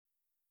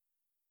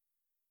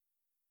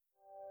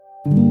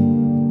Welcome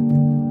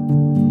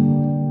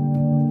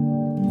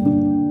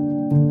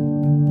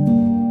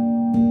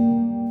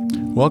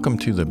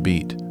to The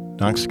Beat,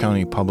 Knox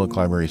County Public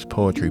Library's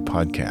poetry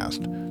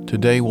podcast.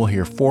 Today we'll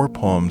hear 4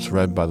 poems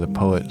read by the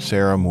poet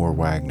Sara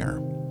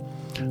Wagner.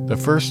 The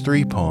first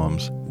 3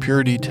 poems,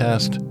 Purity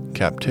Test,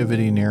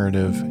 Captivity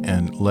Narrative,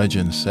 and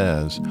Legend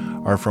Says,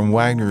 are from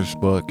Wagner's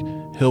book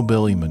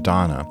Hillbilly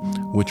Madonna,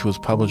 which was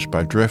published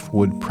by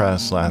Driftwood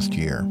Press last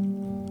year.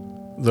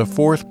 The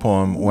 4th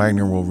poem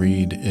Wagner will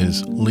read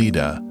is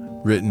Leda,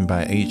 written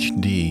by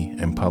H.D.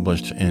 and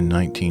published in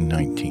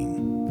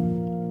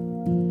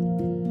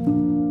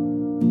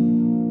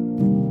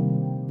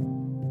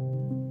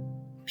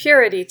 1919.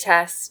 Purity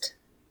Test.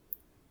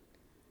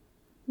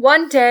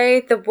 One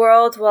day the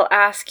world will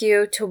ask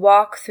you to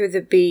walk through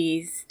the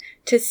bees,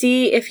 to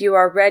see if you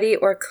are ready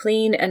or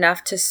clean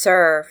enough to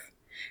serve.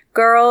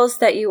 Girls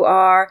that you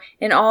are,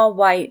 in all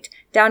white,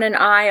 down an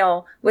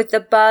aisle with the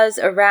buzz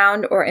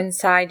around or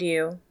inside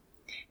you.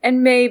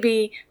 And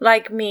maybe,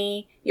 like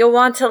me, you'll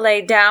want to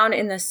lay down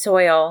in the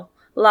soil,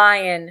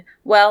 lion,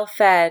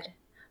 well-fed.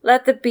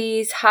 Let the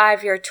bees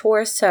hive your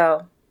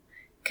torso.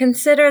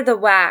 Consider the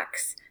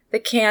wax, the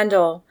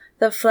candle,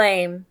 the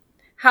flame,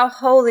 how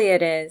holy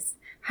it is,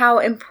 how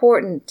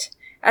important,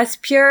 as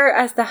pure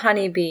as the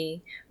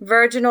honeybee,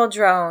 virginal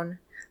drone,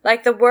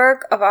 like the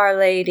work of Our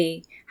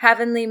Lady,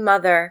 Heavenly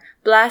Mother,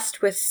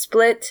 blessed with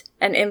split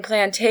and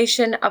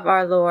implantation of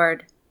our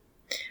Lord,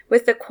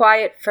 with the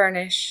quiet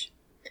furnish.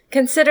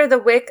 Consider the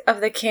wick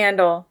of the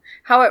candle,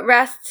 how it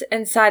rests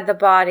inside the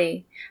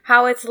body,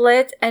 how it's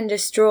lit and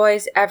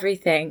destroys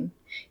everything.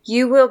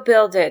 You will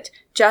build it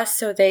just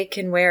so they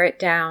can wear it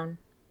down.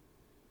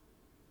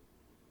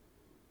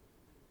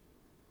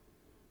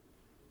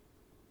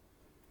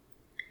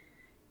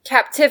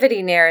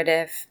 Captivity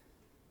Narrative.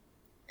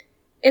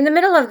 In the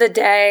middle of the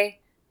day,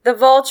 the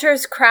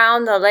vultures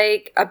crown the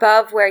lake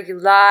above where you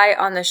lie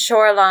on the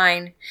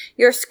shoreline,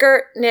 your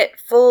skirt knit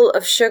full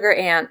of sugar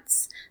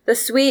ants, the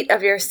sweet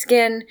of your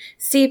skin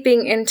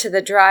seeping into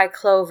the dry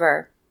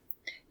clover.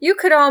 You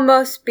could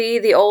almost be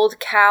the old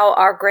cow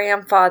our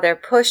grandfather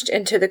pushed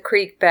into the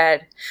creek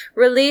bed,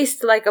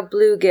 released like a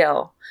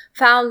bluegill,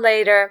 found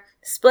later,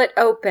 split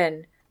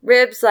open,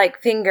 ribs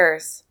like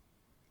fingers.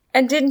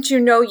 And didn't you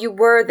know you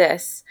were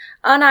this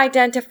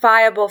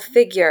unidentifiable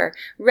figure,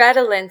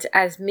 redolent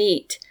as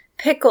meat,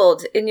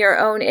 pickled in your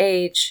own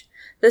age,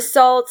 the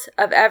salt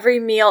of every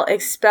meal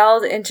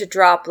expelled into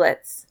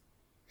droplets?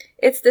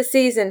 It's the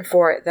season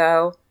for it,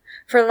 though,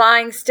 for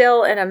lying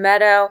still in a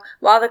meadow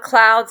while the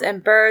clouds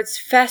and birds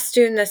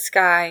festoon the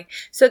sky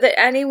so that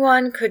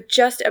anyone could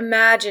just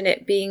imagine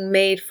it being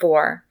made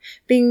for,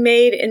 being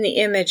made in the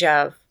image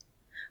of.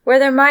 Where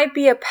there might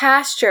be a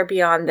pasture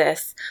beyond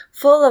this,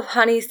 full of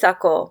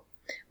honeysuckle,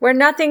 where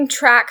nothing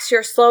tracks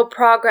your slow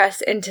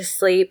progress into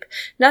sleep,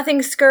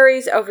 nothing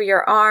scurries over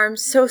your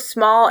arms, so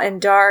small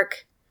and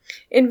dark.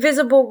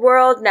 Invisible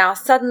world now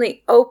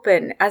suddenly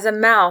open as a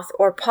mouth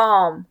or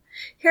palm.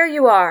 Here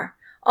you are,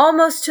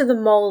 almost to the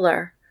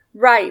molar,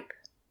 ripe.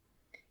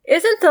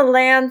 Isn't the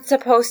land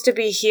supposed to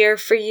be here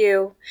for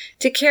you,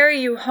 to carry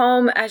you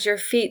home as your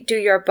feet do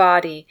your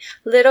body,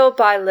 little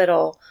by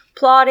little,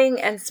 plodding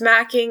and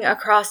smacking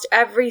across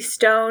every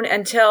stone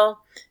until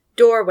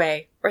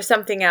doorway or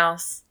something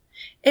else?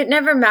 It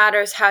never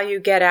matters how you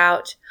get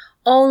out,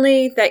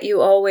 only that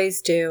you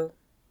always do.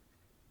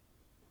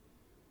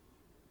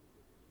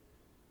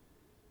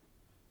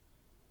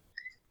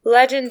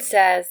 Legend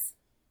Says.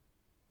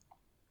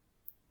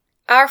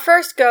 Our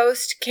first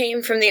ghost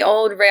came from the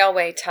old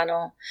railway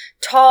tunnel.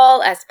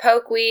 Tall as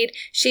pokeweed,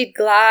 she'd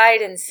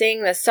glide and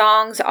sing the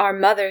songs our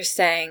mothers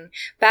sang,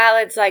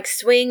 ballads like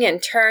Swing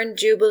and Turn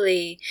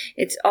Jubilee.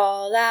 It's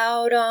all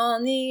out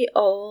on the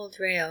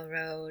old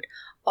railroad,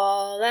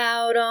 all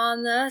out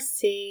on the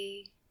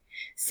sea.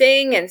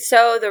 Sing and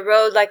sew the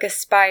road like a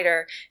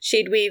spider,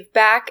 she'd weave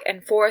back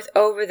and forth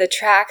over the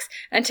tracks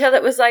until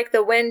it was like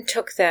the wind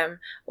took them,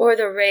 or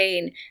the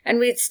rain, and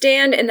we'd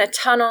stand in the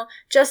tunnel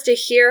just to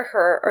hear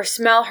her or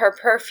smell her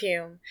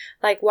perfume,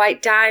 like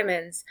white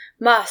diamonds,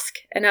 musk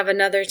and of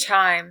another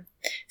time.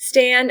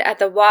 Stand at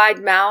the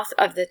wide mouth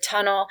of the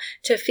tunnel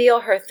to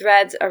feel her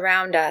threads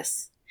around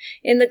us.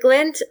 In the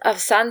glint of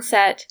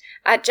sunset,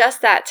 at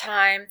just that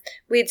time,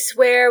 we'd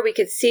swear we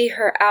could see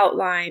her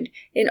outlined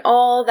in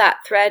all that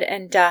thread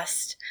and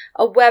dust,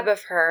 a web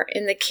of her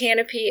in the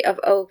canopy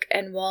of oak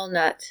and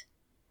walnut.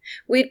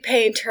 We'd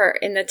paint her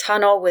in the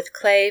tunnel with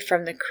clay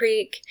from the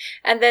creek,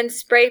 and then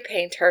spray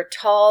paint her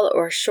tall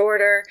or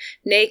shorter,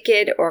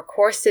 naked or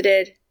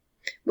corseted.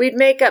 We'd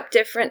make up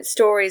different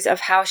stories of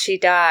how she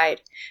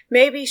died.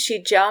 Maybe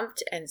she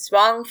jumped and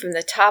swung from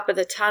the top of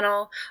the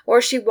tunnel,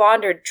 or she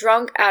wandered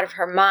drunk out of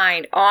her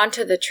mind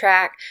onto the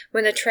track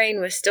when the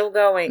train was still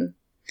going.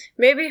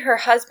 Maybe her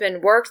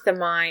husband worked the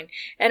mine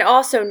and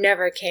also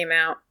never came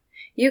out.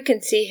 You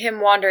can see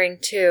him wandering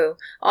too,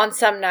 on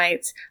some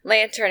nights,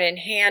 lantern in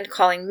hand,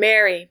 calling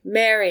Mary,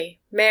 Mary,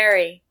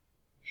 Mary.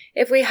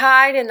 If we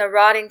hide in the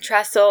rotting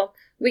trestle,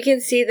 we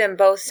can see them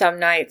both some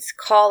nights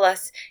call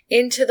us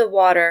into the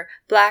water,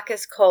 black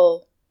as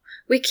coal.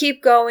 We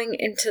keep going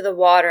into the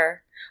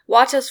water.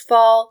 Watch us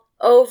fall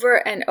over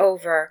and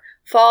over,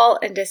 fall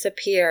and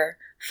disappear,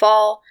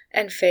 fall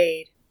and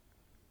fade.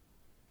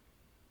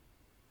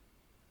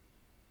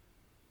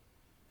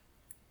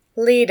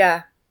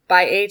 Leda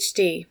by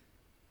H.D.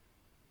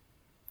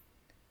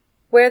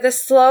 Where the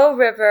slow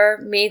river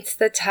meets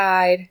the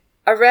tide,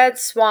 a red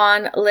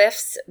swan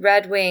lifts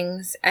red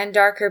wings and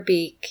darker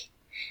beak,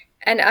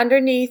 and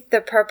underneath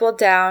the purple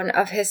down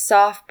of his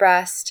soft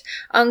breast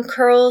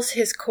uncurls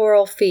his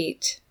coral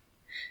feet.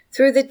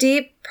 Through the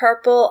deep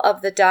purple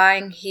of the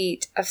dying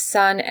heat of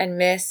sun and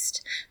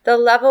mist, the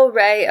level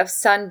ray of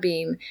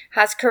sunbeam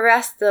has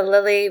caressed the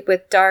lily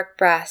with dark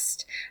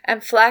breast,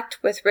 and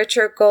flecked with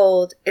richer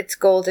gold its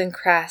golden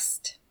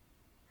crest.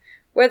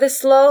 Where the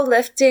slow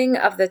lifting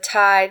of the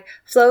tide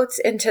floats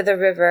into the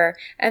river,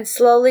 and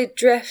slowly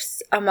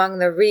drifts among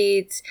the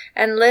reeds,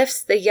 and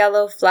lifts the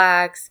yellow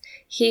flags,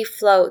 he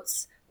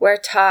floats where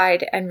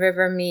tide and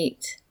river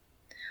meet.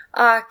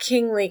 Ah,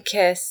 kingly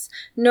kiss,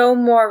 no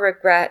more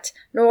regret,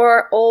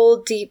 nor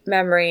old deep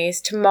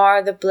memories to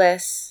mar the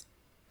bliss.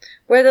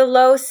 Where the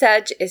low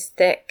sedge is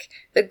thick,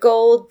 the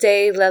gold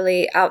day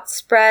lily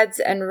outspreads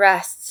and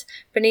rests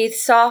beneath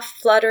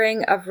soft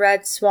fluttering of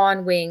red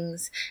swan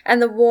wings,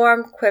 and the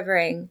warm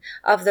quivering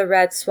of the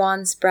red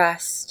swan's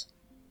breast.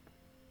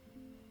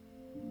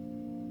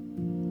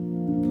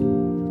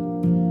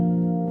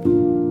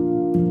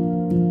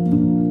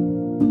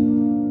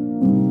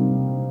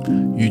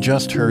 You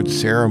just heard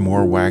Sara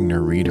Moore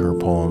Wagner read her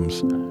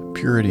poems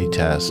Purity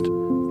Test,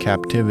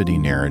 Captivity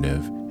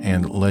Narrative,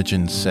 and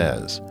Legend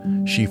Says.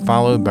 She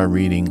followed by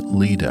reading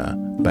Leda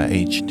by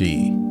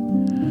H.D.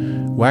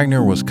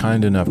 Wagner was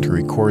kind enough to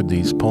record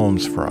these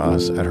poems for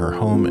us at her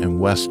home in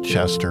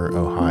Westchester,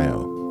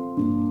 Ohio.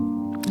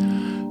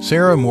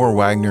 Sara Moore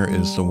Wagner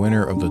is the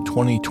winner of the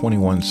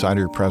 2021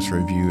 Cider Press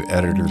Review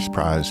Editor's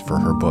Prize for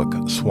her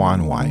book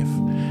Swan Wife,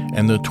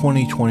 and the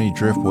 2020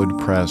 Driftwood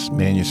Press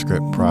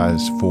Manuscript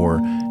Prize for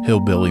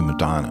Hillbilly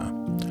Madonna.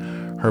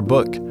 Her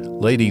book,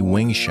 Lady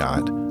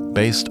Wingshot,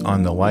 based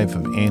on the life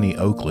of Annie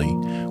Oakley,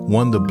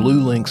 won the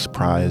Blue Lynx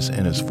Prize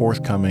and is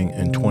forthcoming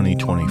in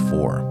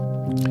 2024.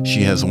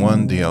 She has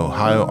won the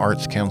Ohio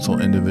Arts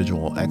Council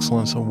Individual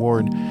Excellence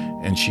Award,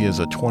 and she is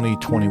a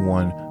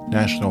 2021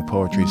 National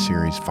Poetry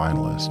Series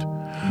finalist.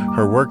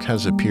 Her work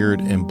has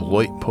appeared in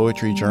Beloit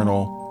Poetry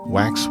Journal,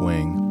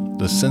 Waxwing,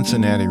 the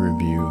Cincinnati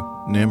Review,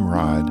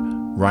 Nimrod,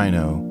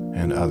 Rhino,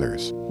 and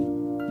others.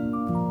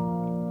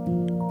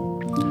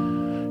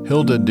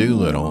 Hilda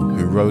Doolittle,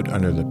 who wrote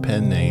under the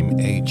pen name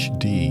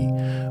H.D.,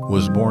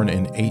 was born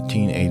in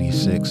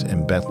 1886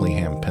 in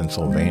Bethlehem,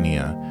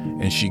 Pennsylvania,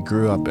 and she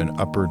grew up in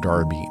Upper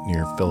Darby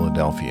near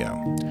Philadelphia.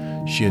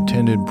 She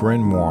attended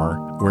Bryn Mawr,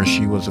 where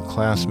she was a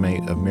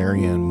classmate of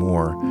Marianne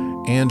Moore,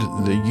 and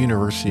the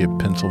University of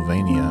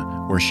Pennsylvania,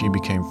 where she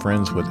became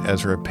friends with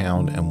Ezra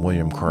Pound and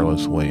William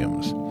Carlos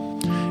Williams.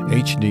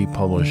 H.D.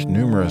 published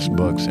numerous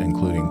books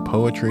including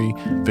poetry,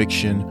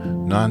 fiction,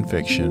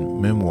 nonfiction,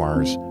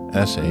 memoirs,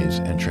 essays,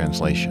 and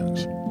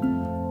translations.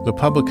 The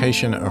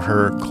publication of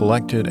her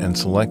collected and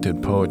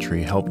selected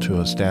poetry helped to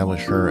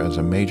establish her as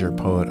a major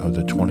poet of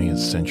the 20th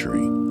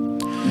century.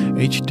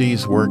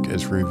 H.D.'s work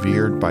is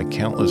revered by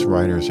countless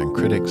writers and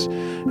critics,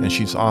 and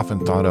she's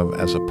often thought of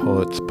as a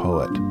poet's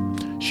poet.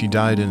 She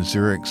died in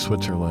Zurich,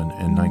 Switzerland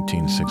in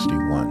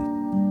 1961.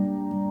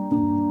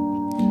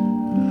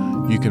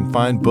 You can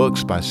find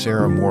books by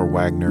Sara Moore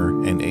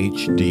Wagner and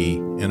H.D.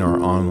 in our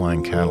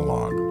online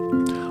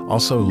catalog.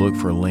 Also look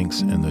for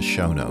links in the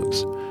show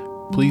notes.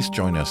 Please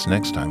join us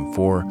next time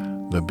for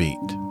The Beat.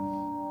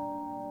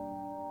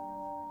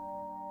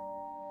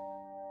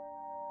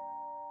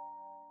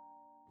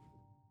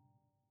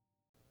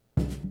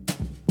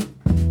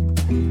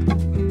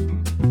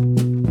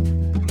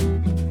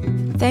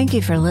 Thank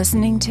you for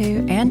listening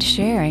to and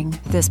sharing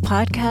this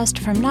podcast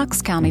from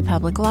Knox County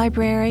Public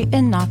Library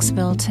in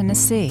Knoxville,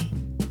 Tennessee.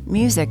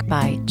 Music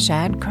by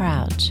Chad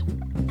Crouch.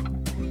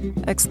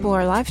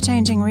 Explore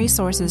life-changing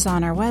resources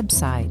on our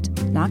website,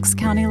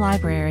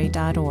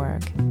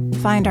 knoxcountylibrary.org.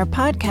 Find our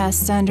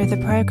podcasts under the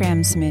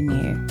Programs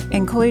menu,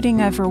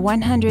 including over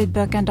 100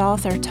 book and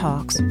author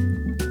talks.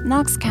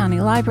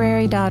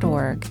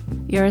 knoxcountylibrary.org,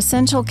 your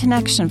essential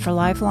connection for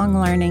lifelong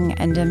learning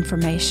and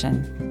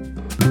information.